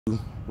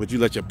Would you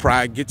let your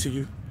pride get to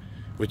you?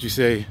 Would you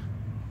say,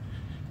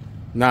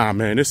 nah,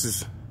 man, this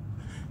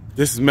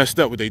is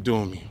messed up what they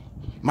doing me.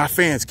 My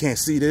fans can't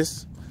see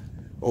this?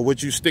 Or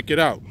would you stick it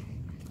out?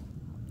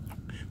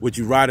 Would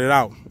you ride it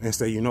out and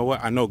say, you know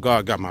what? I know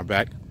God got my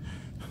back.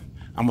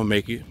 I'm gonna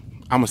make it.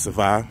 I'm gonna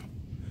survive.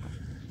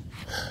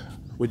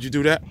 Would you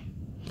do that?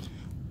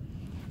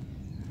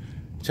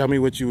 Tell me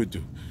what you would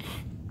do.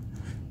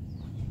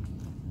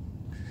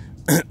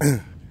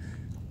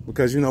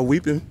 Because, you know,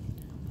 weeping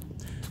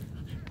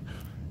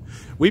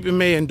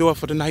may endure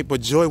for the night, but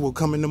joy will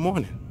come in the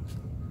morning.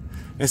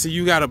 And so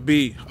you gotta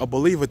be a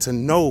believer to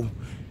know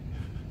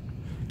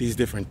these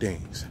different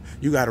things.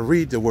 You gotta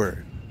read the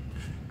word.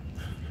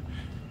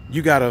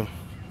 You gotta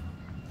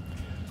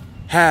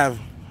have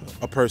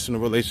a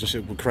personal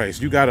relationship with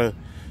Christ. You gotta,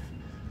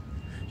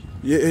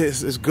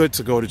 it's good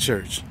to go to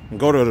church and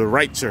go to the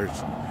right church.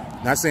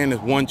 Not saying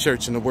there's one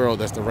church in the world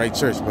that's the right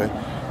church, but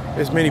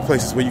there's many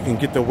places where you can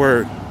get the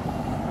word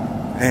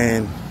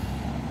and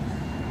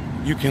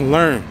you can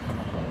learn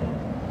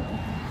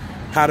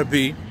how to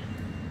be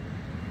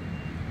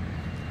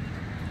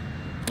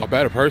a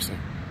better person.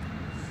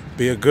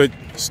 Be a good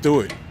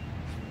steward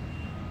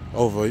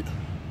over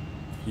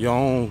your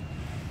own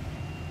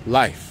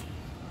life.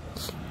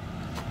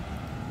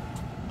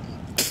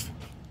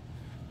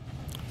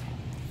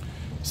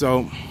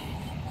 So,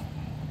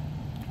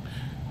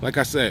 like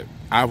I said,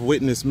 I've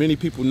witnessed many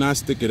people not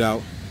stick it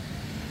out.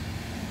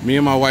 Me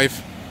and my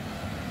wife,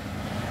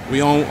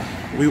 we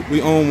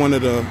own one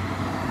of the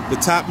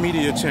top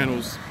media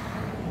channels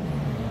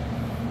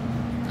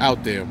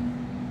out there.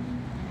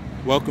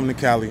 Welcome to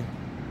Cali.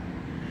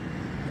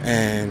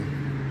 And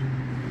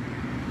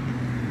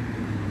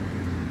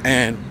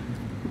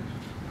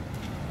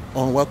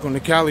on Welcome to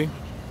Cali,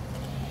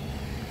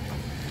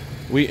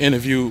 we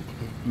interviewed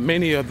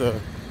many of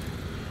the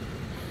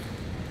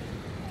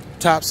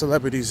top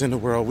celebrities in the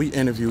world. We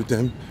interviewed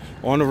them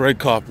on the red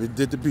carpet,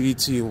 did the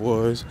BET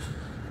Awards,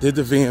 did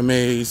the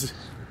VMAs,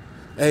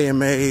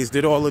 AMAs,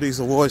 did all of these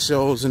award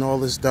shows and all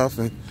this stuff.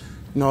 And,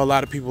 you know, a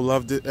lot of people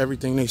loved it,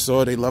 everything they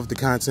saw. They loved the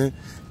content.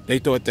 They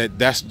thought that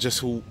that's just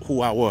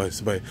who I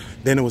was. But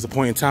then there was a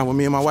point in time when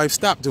me and my wife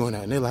stopped doing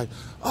that. And they're like,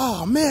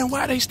 oh, man,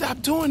 why they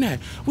stop doing that?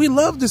 We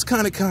love this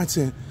kind of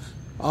content.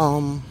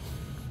 No,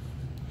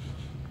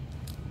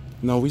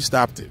 we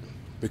stopped it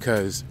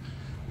because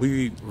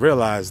we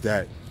realized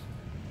that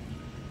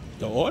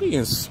the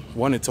audience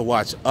wanted to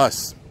watch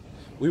us.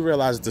 We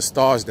realized the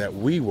stars that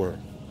we were.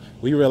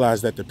 We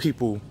realized that the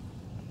people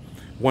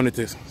wanted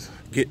to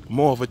get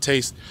more of a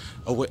taste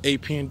of what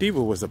AP and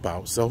Diva was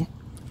about. So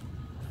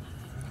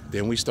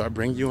then we start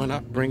bringing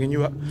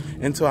you up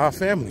into our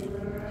family.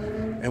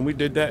 And we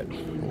did that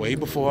way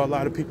before a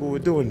lot of people were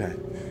doing that.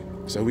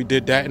 So we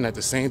did that, and at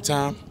the same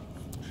time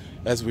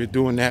as we were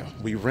doing that,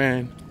 we're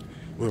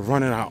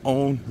running our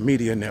own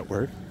media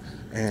network,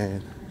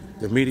 and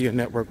the media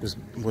network was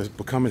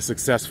becoming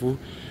successful.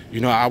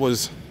 You know,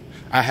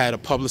 I had a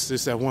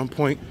publicist at one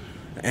point,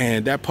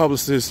 and that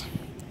publicist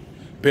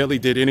barely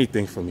did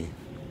anything for me.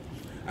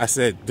 I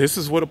said, this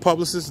is what a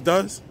publicist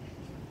does?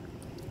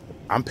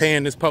 I'm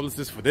paying this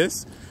publicist for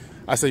this?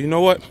 I said, you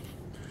know what?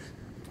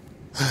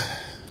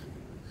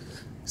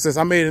 Since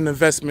I made an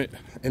investment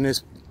in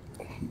this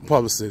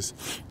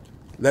publicist,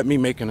 let me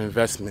make an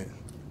investment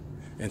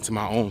into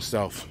my own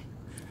self.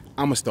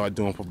 I'm gonna start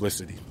doing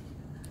publicity.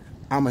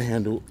 I'm gonna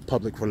handle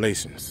public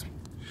relations.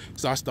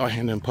 So I start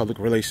handling public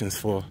relations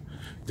for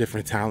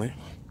different talent.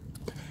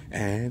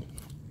 And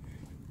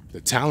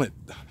the talent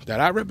that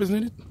I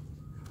represented,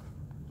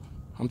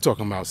 I'm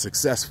talking about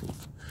successful.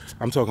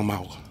 I'm talking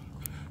about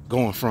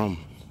going from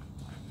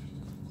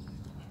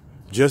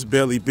just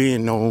barely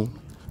being known,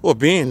 or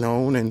being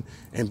known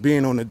and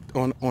being on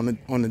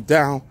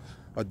the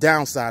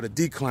downside, a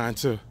decline,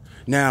 to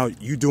now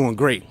you doing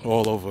great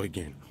all over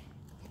again.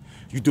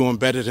 You doing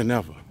better than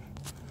ever.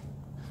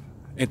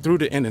 And through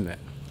the internet.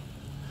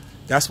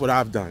 That's what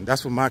I've done.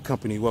 That's what my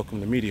company,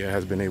 Welcome to Media,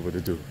 has been able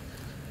to do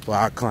for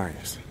our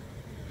clients.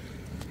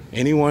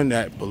 Anyone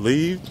that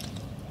believed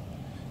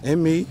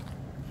in me,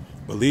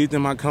 believed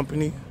in my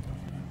company,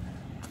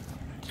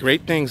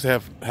 great things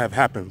have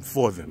happened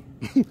for them.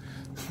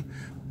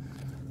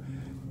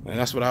 And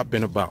that's what I've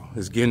been about,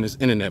 is getting this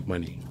internet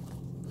money.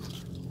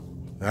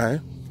 All right?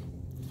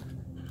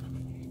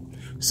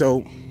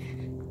 So,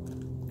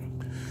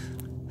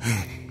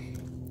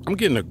 I'm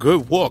getting a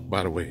good walk,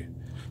 by the way.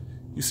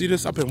 You see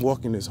this? I've been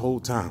walking this whole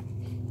time.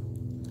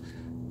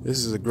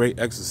 This is a great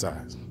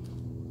exercise.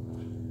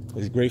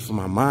 It's great for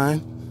my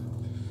mind,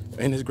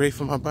 and it's great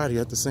for my body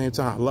at the same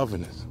time. I'm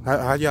loving this.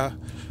 How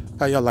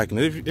y'all liking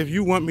it? If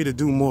you want me to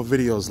do more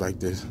videos like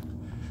this,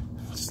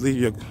 just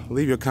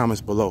leave your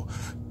comments below.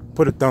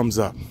 Put a thumbs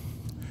up.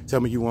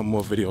 Tell me you want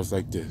more videos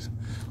like this.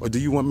 Or do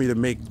you want me to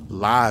make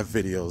live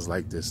videos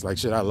like this? Like,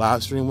 should I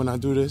live stream when I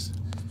do this?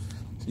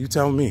 You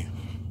tell me.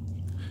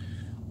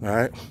 All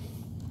right?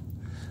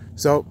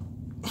 So,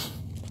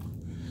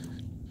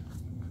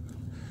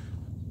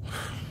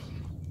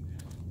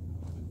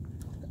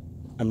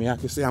 I mean, I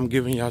could say I'm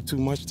giving y'all too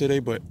much today,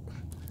 but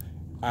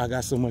I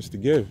got so much to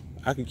give.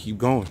 I can keep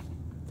going.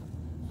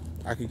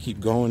 I can keep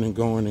going and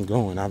going and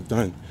going. I've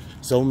done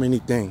so many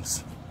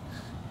things.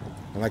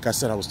 And like I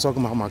said, I was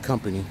talking about my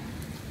company.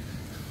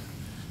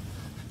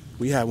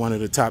 We had one of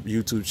the top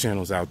YouTube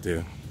channels out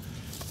there.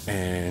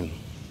 And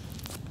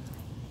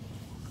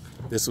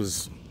this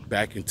was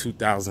back in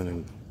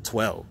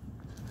 2012.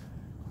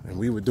 And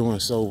we were doing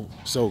so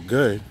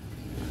good.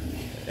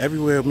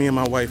 Everywhere me and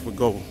my wife would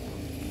go,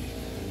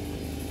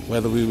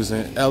 whether we was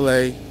in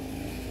LA,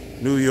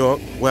 New York,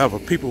 wherever,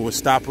 people would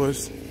stop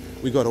us.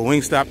 We go to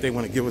Wingstop, they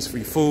want to give us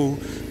free food.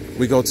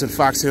 We go to the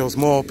Fox Hills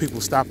Mall,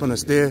 people stopping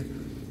us there.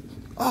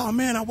 Oh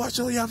man, I watch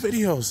all y'all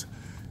videos.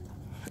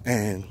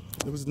 And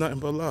it was nothing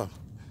but love.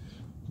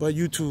 But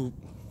YouTube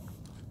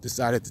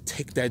decided to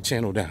take that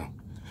channel down.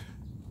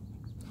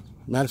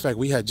 Matter of fact,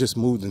 we had just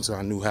moved into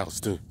our new house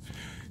too.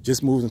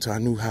 Just moved into our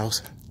new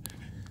house.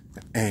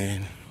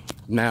 And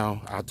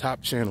now our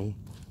top channel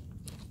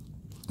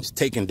is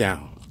taken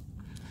down.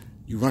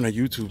 You run a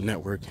YouTube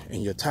network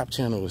and your top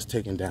channel is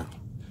taken down.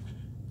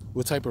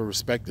 What type of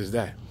respect is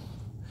that?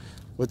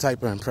 What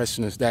type of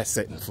impression is that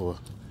setting for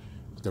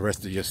the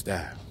rest of your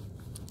staff?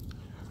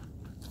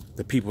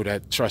 The people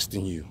that trust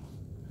in you.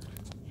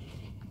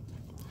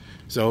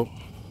 So,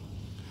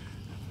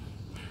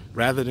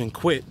 rather than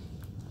quit,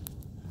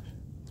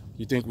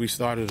 you think we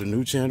started a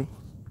new channel?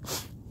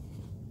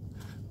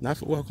 Not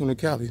for Welcome to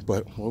Cali,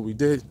 but what we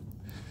did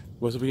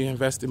was we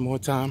invested more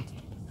time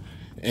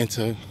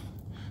into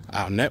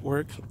our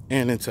network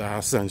and into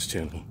our son's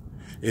channel.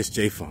 It's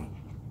J-Fun.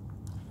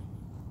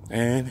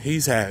 And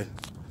he's had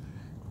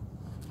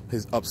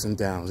his ups and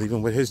downs,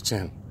 even with his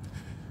channel.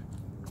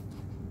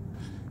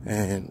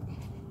 And,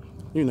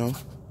 you know,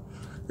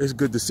 it's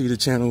good to see the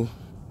channel,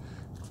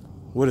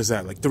 what is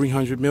that, like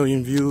 300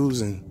 million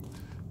views and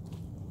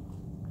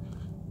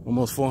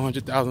almost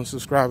 400,000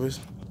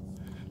 subscribers.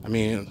 I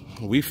mean,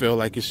 we feel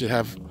like it should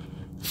have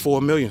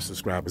 4 million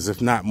subscribers,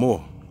 if not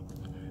more.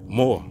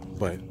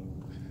 But,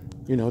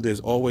 you know,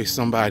 there's always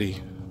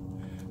somebody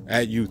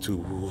at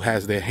YouTube who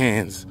has their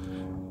hands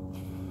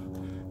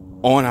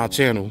on our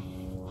channel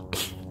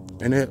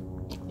and they're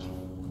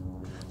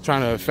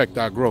trying to affect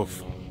our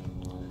growth.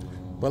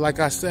 But like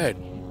I said,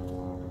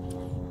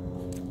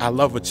 I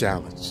love a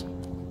challenge.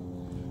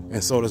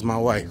 And so does my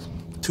wife.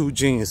 2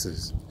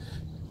 geniuses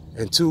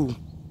and 2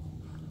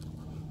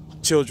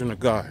 children of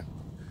God.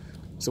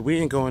 So we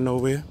ain't going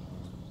nowhere.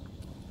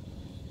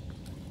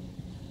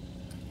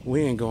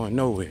 We ain't going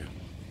nowhere.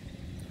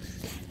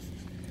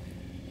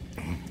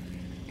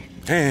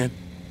 And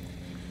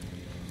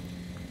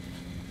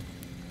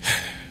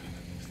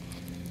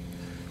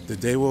the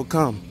day will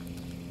come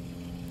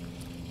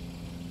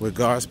where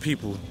God's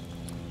people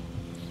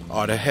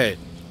are the head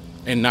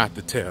and not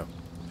the tail.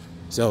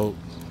 So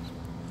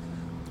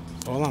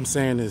all I'm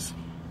saying is,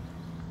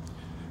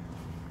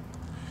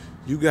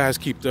 you guys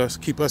keep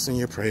us in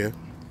your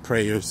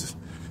prayers,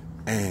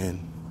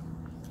 and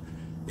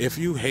if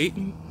you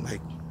hating,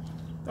 like,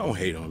 don't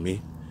hate on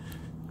me.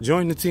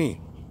 Join the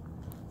team.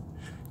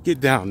 Get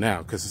down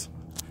now, because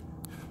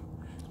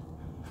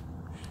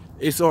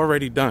it's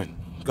already done.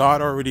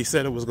 God already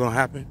said it was going to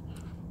happen.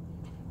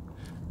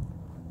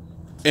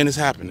 And it's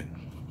happening.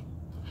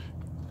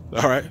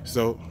 All right,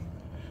 so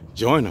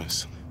join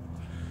us.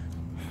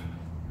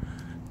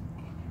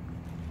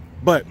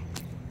 But,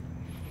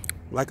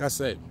 like I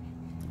said,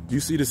 you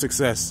see the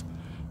success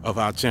of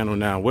our channel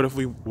now. What if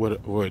we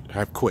would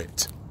have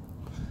quit?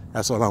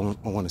 That's all I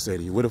want to say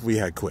to you. What if we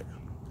had quit?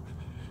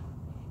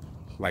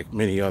 Like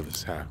many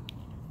others have.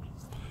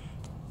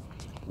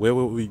 Where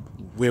would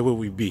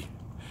we be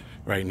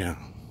right now?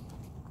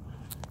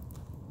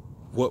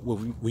 What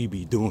would we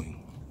be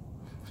doing?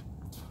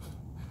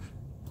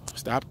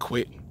 Stop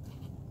quitting.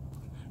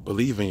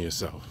 Believe in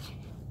yourself.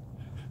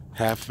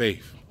 Have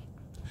faith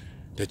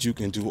that you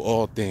can do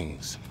all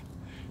things.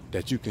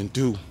 That you can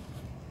do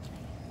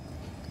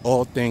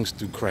all things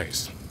through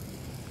Christ.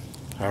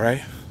 All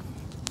right?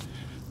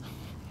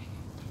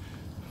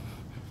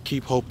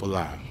 Keep hope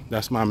alive.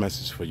 That's my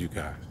message for you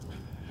guys.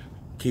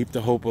 Keep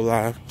the hope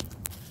alive.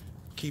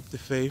 Keep the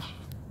faith.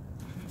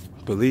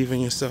 Believe in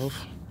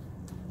yourself.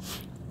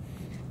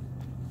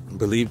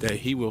 Believe that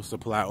He will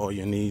supply all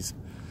your needs.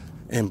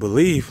 And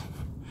believe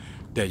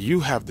that you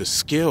have the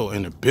skill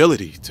and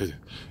ability to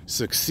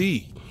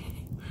succeed.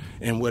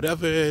 And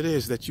whatever it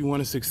is that you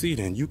want to succeed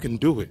in, you can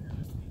do it.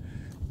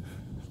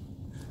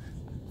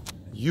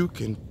 You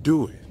can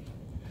do it.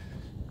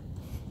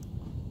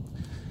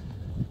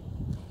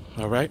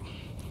 All right?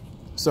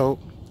 So,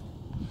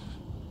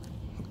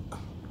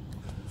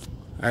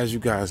 as you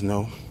guys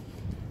know,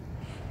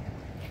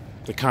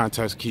 the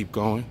contests keep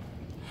going.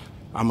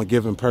 I'm a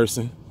giving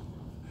person.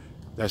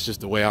 That's just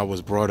the way I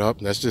was brought up.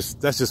 That's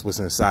just what's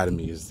inside of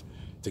me, is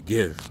to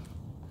give.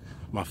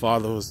 My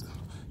father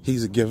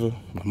he's a giver.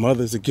 My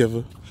mother's a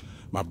giver.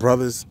 My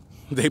brothers,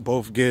 they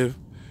both give.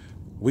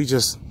 We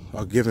just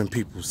are giving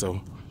people.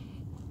 So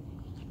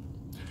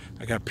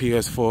I got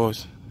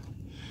PS4s,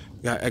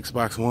 got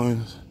Xbox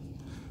Ones,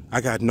 I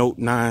got Note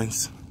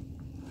 9s.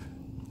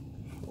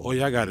 All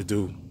y'all gotta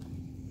do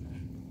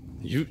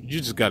You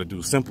just got to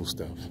do simple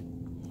stuff.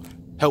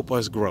 Help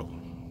us grow.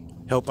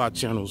 Help our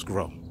channels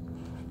grow.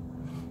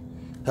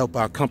 Help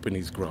our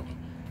companies grow.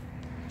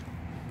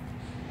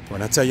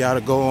 When I tell y'all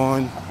to go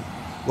on,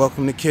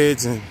 welcome the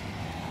kids and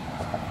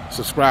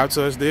subscribe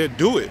to us there,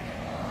 do it.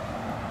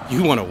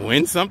 You want to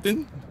win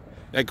something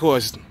that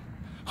costs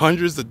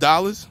hundreds of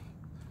dollars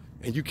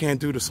and you can't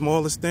do the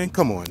smallest thing?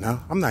 Come on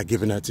now. I'm not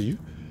giving that to you.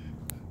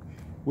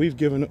 We've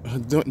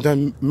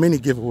done many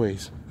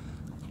giveaways.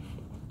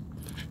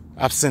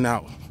 I've sent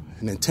out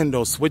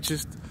Nintendo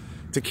Switches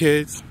to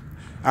kids.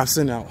 I've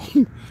sent out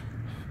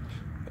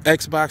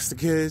Xbox to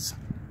kids.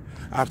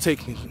 I've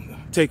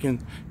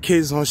taken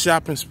kids on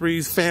shopping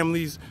sprees,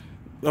 families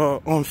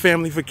on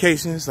family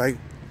vacations. Like,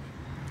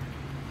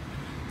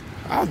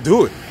 I'll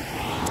do it.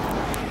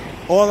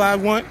 All I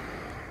want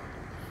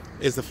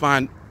is to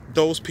find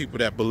those people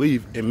that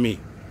believe in me.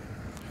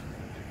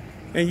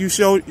 And you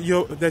show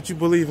that you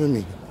believe in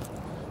me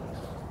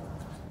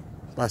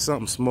by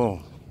something small.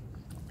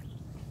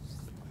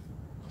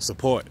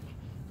 Support.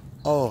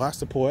 Oh, I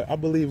support. I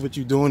believe what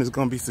you're doing is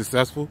going to be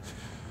successful.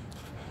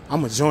 I'm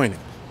going to join it.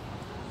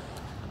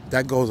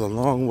 That goes a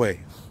long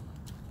way.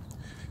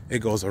 It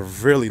goes a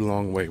really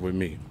long way with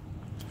me.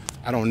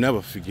 I don't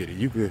never forget it.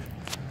 You could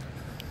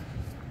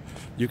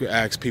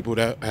ask people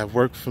that have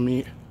worked for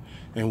me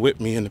and with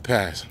me in the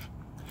past.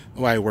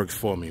 Nobody works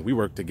for me. We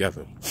work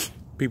together.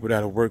 People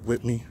that have worked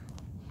with me,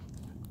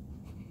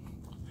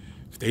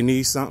 if they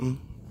need something,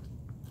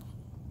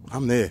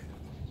 I'm there.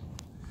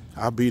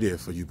 I'll be there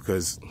for you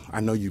because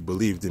I know you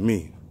believed in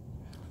me.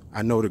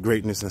 I know the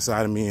greatness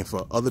inside of me, and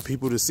for other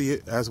people to see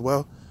it as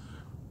well,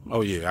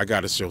 oh yeah, I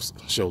gotta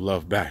show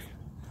love back.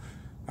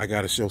 I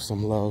gotta show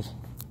some love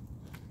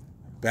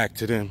back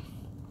to them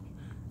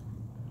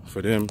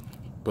for them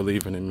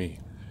believing in me.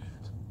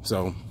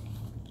 So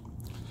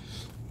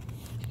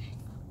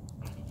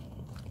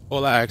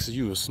all I ask of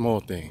you is small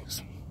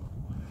things.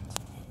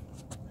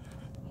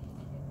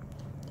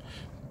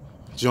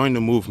 Join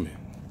the movement.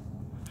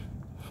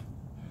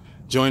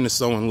 Join the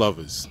Sewing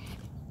Lovers.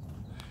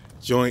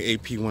 Join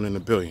AP 1 in a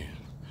Billion.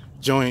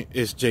 Join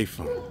It's J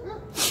Funk.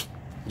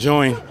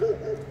 Join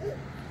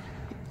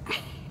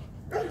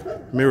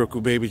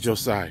Miracle Baby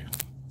Josiah.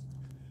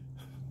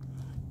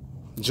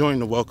 Join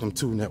the Welcome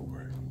To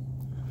Network.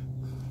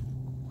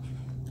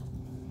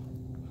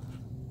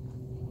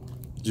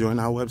 Join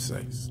our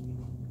websites.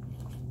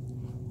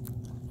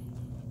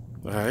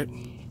 Alright?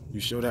 You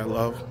show that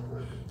love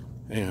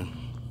and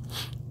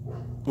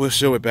we'll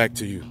show it back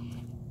to you.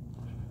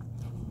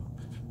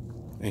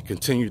 And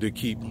continue to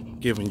keep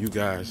giving you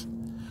guys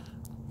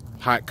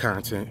hot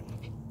content,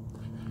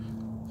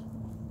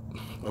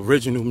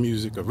 original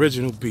music,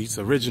 original beats,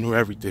 original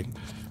everything.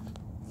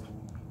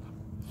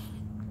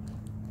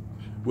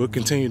 We'll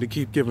continue to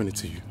keep giving it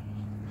to you.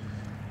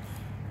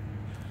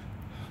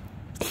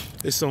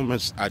 There's so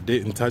much I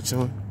didn't touch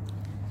on.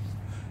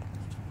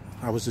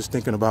 I was just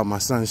thinking about my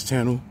son's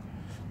channel.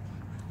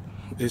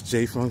 It's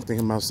J Funk,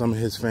 thinking about some of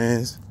his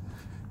fans.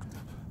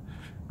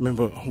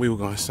 Remember, we were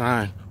going to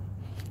sign.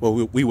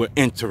 Well, we were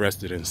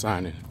interested in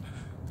signing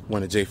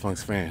one of J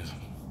Funk's fans.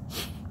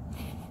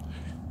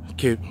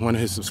 Kid, one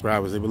of his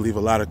subscribers, they would leave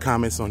a lot of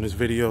comments on his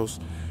videos.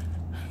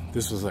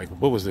 This was like,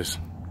 what was this?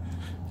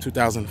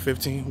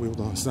 2015, we were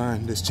going to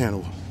sign this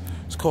channel.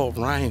 It's called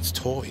Ryan's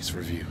Toys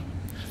Review.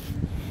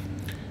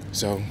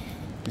 So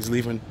he's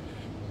leaving,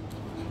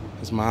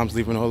 his mom's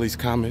leaving all these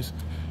comments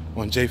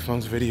on J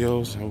Funk's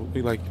videos. And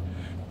we like,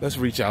 let's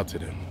reach out to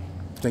them.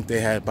 I think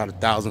they had about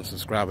 1,000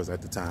 subscribers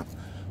at the time.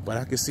 But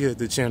I could see that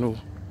the channel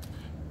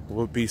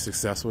would be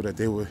successful, that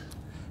they would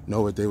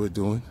know what they were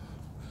doing.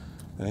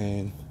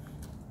 And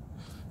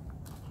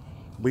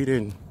we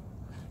didn't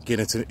get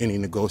into any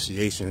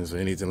negotiations or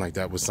anything like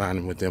that with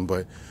signing with them,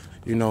 but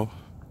you know,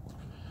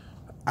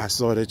 I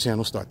saw their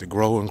channel start to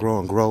grow and grow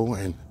and grow,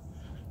 and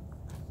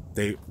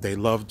they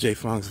love J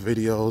Funk's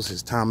videos,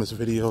 his Thomas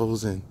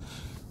videos, and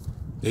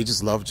they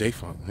just love J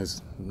Funk.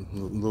 His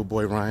little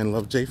boy Ryan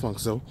loved J Funk,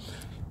 so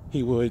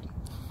he would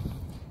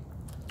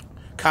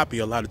copy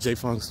a lot of J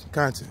Funk's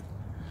content.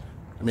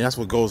 I mean, that's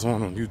what goes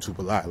on YouTube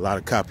a lot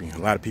of copying. A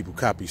lot of people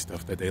copy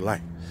stuff that they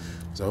like.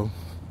 So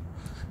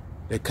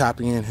they're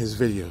copying his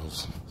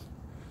videos.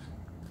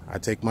 I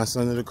take my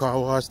son to the car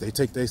wash, they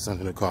take their son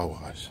to the car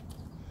wash.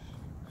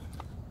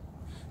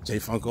 J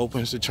Funk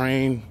opens the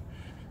train,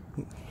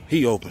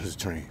 he opens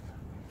the train.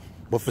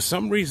 But for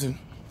some reason,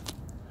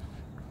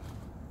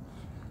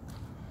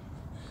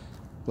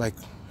 like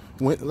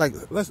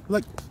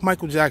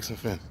Michael Jackson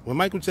fan. When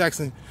Michael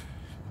Jackson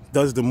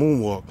does the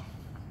moonwalk,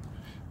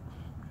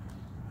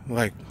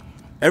 like,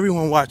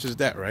 everyone watches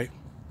that, right?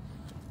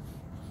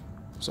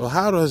 So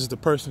how does the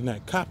person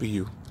that copy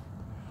you,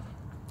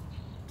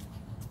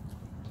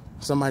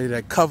 somebody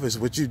that covers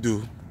what you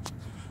do,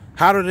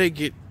 how do they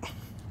get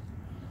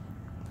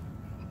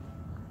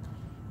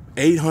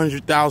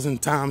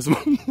 800,000 times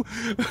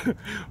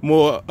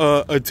more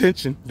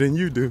attention than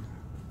you do?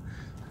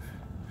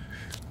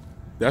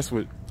 That's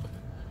what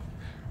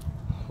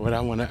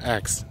I want to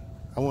ask.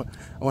 I want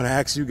to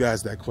ask you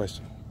guys that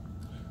question.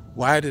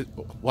 Why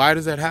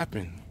does that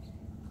happen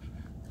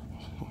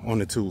on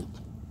the tube?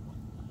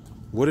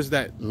 What does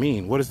that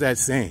mean? What is that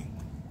saying?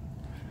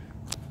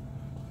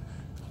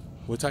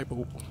 What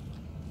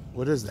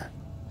is that?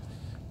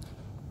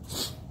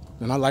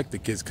 And I like the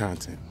kids'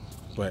 content,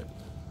 but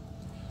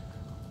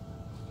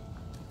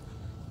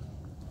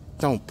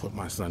don't put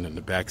my son in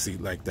the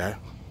backseat like that.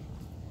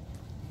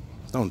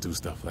 Don't do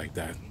stuff like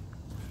that.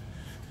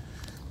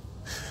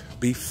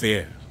 Be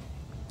fair.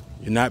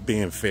 You're not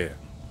being fair.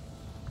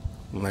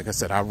 And like I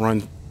said, I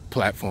run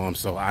platforms,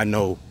 so I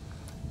know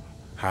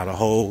how the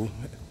whole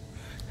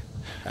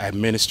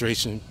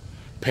administration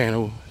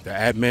panel, the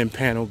admin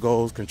panel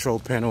goes, control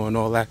panel and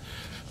all that.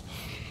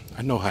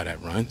 I know how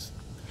that runs.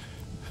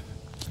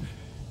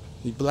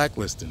 You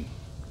blacklisting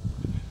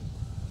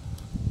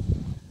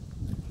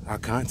our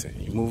content.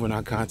 You're moving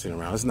our content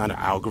around. It's not an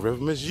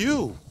algorithm, it's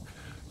you.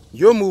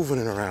 You're moving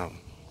it around.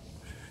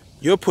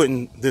 You're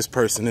putting this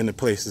person in the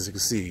place to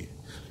succeed.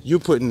 You're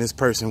putting this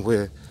person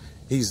where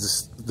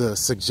he's the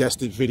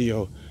suggested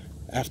video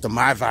after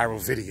my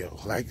viral video.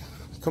 Like,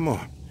 come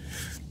on.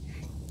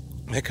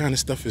 That kind of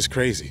stuff is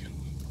crazy.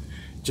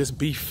 Just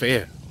be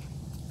fair.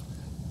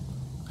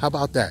 How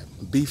about that?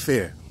 Be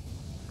fair.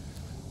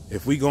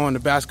 If we go on the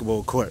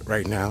basketball court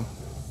right now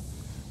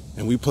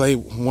and we play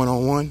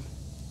one-on-one,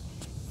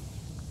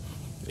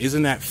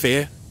 isn't that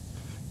fair?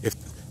 If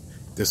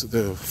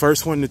the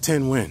first 1 to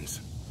 10 wins,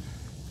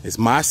 it's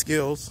my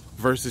skills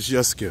versus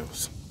your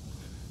skills.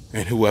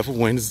 And whoever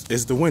wins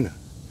is the winner.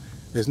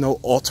 There's no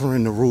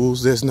altering the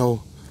rules. It's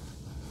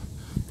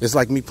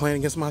like me playing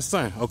against my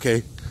son.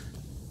 Okay,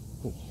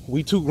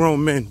 we 2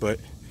 grown men, but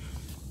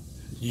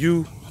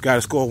you got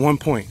to score 1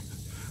 point.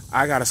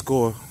 I got to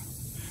score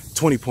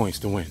 20 points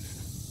to win.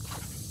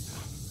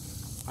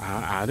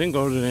 I didn't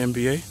go to the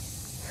NBA.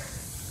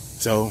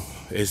 So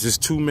it's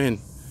just 2 men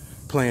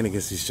playing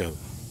against each other.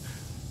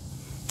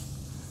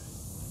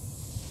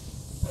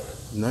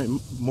 Nothing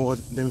more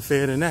than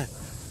fair than that.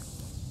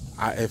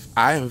 If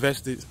I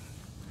invested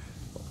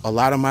a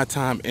lot of my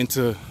time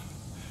into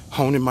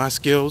honing my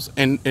skills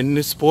in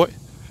this sport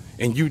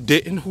and you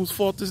didn't, whose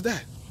fault is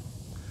that?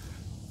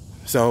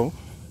 So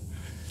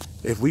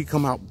if we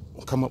come up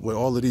with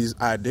all of these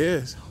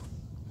ideas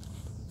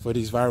for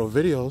these viral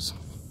videos,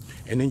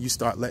 and then you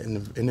start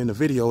and then the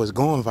video is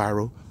going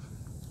viral,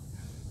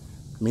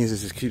 it means it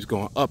just keeps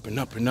going up and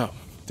up and up.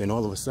 Then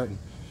all of a sudden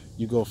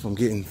you go from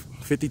getting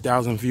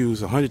 50,000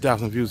 views,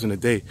 100,000 views in a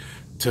day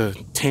to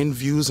 10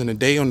 views in a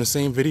day on the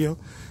same video,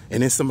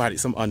 and then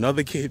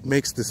another kid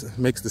makes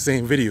the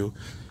same video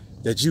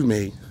that you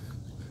made.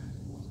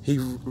 He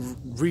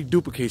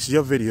reduplicates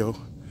your video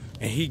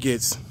and he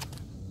gets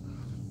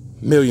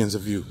millions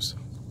of views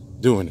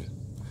doing it.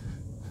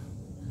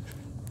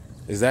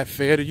 Is that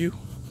fair to you?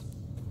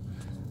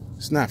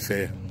 It's not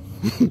fair.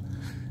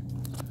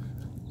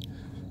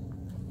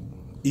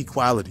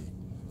 Equality.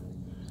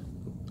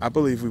 I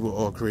believe we were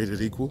all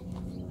created equal.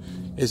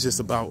 It's just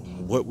about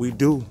what we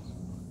do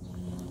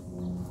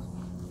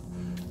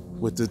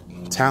with the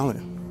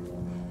talent,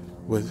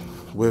 with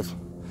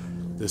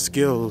the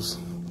skills,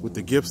 with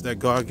the gifts that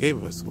God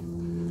gave us.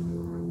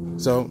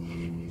 So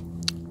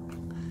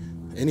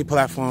any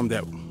platform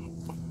that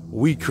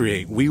we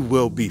create, we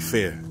will be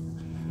fair.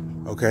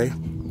 Okay?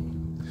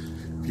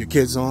 If your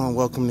kids on,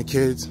 welcome the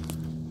kids.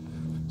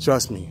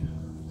 Trust me,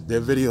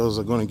 their videos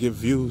are going to get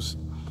views,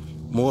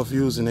 more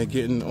views than they're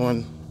getting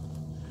on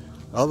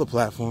other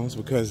platforms,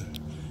 because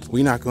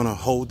we're not going to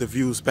hold the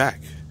views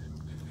back.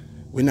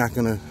 I'm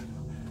going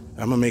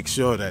to make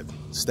sure that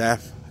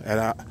staff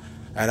at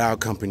our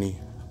company,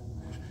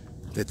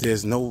 that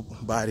there's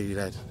nobody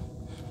that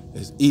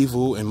is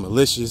evil and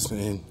malicious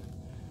and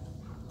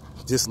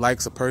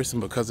dislikes a person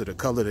because of the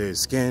color of their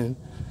skin,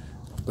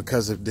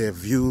 because of their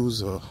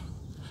views, or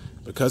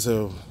because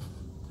of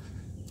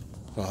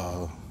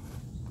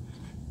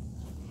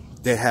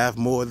they have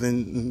more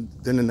than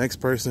the next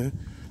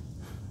person.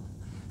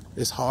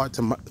 It's hard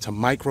to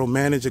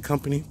micromanage a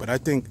company, but I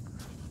think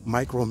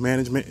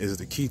micromanagement is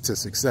the key to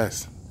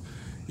success.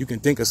 You can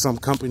think of some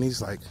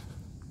companies like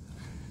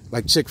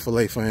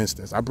Chick-fil-A, for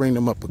instance. I bring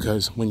them up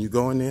because when you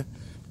go in there,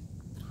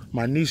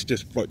 my niece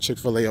just brought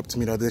Chick-fil-A up to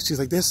me the other day. She's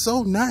like, they're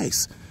so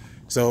nice.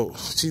 So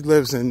she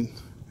lives in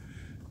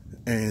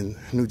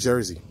New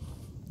Jersey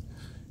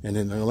and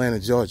in Atlanta,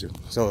 Georgia.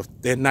 So if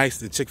they're nice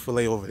to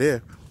Chick-fil-A over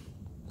there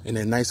and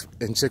they're nice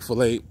in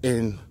Chick-fil-A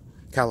in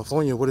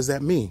California, what does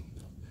that mean?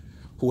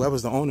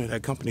 Whoever's the owner of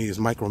that company is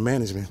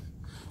micromanagement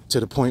to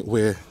the point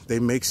where they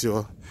make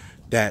sure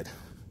that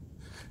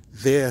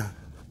their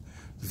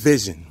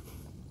vision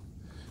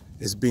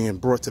is being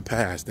brought to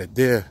pass, that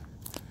the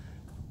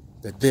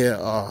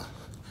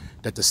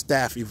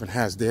staff even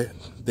has their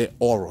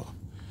aura,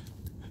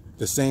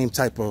 the same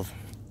type of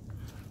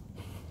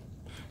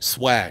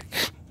swag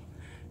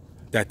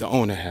that the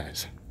owner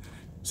has.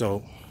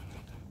 So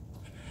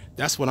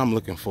that's what I'm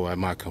looking for at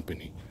my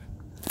company.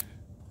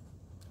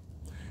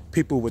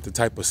 People with the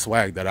type of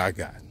swag that I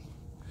got.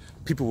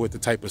 People with the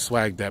type of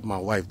swag that my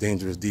wife,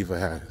 Dangerous Diva,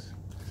 has.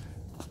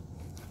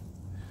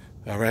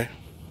 All right?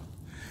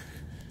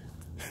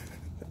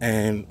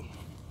 And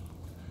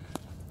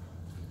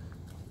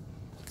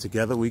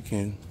together we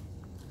can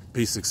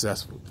be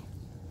successful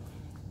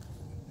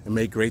and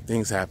make great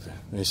things happen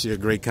and share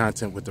great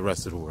content with the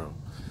rest of the world.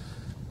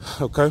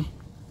 Okay?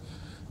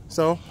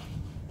 So,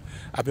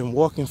 I've been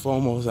walking for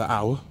almost an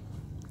hour.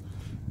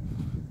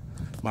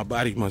 My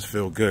body must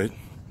feel good.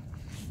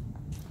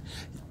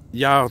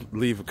 Y'all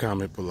leave a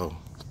comment below.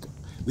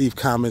 Leave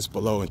comments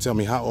below and tell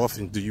me how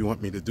often do you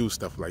want me to do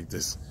stuff like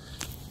this.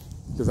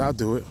 Because I'll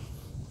do it.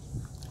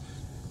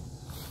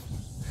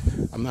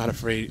 I'm not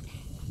afraid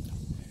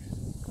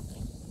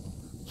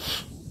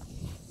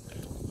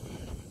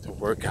to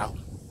work out,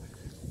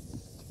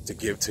 to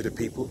give to the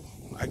people.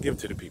 I give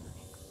to the people.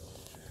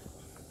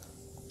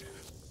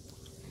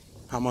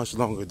 How much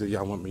longer do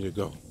y'all want me to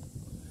go?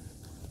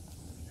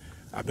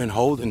 I've been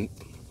holding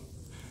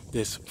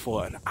this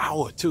for an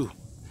hour too.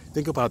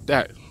 Think about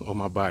that on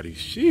my body.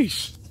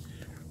 Sheesh.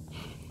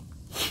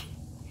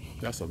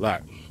 That's a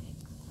lot.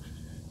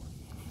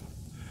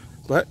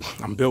 But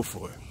I'm built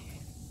for it.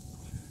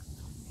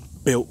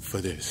 Built for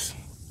this.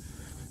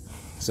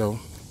 So,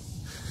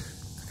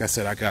 like I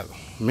said, I got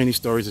many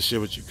stories to share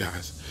with you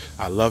guys.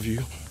 I love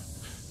you.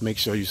 Make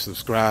sure you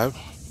subscribe.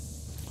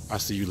 I'll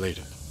see you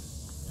later.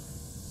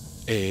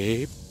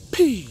 AP,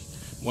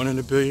 1 in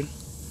a billion,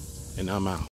 and I'm out.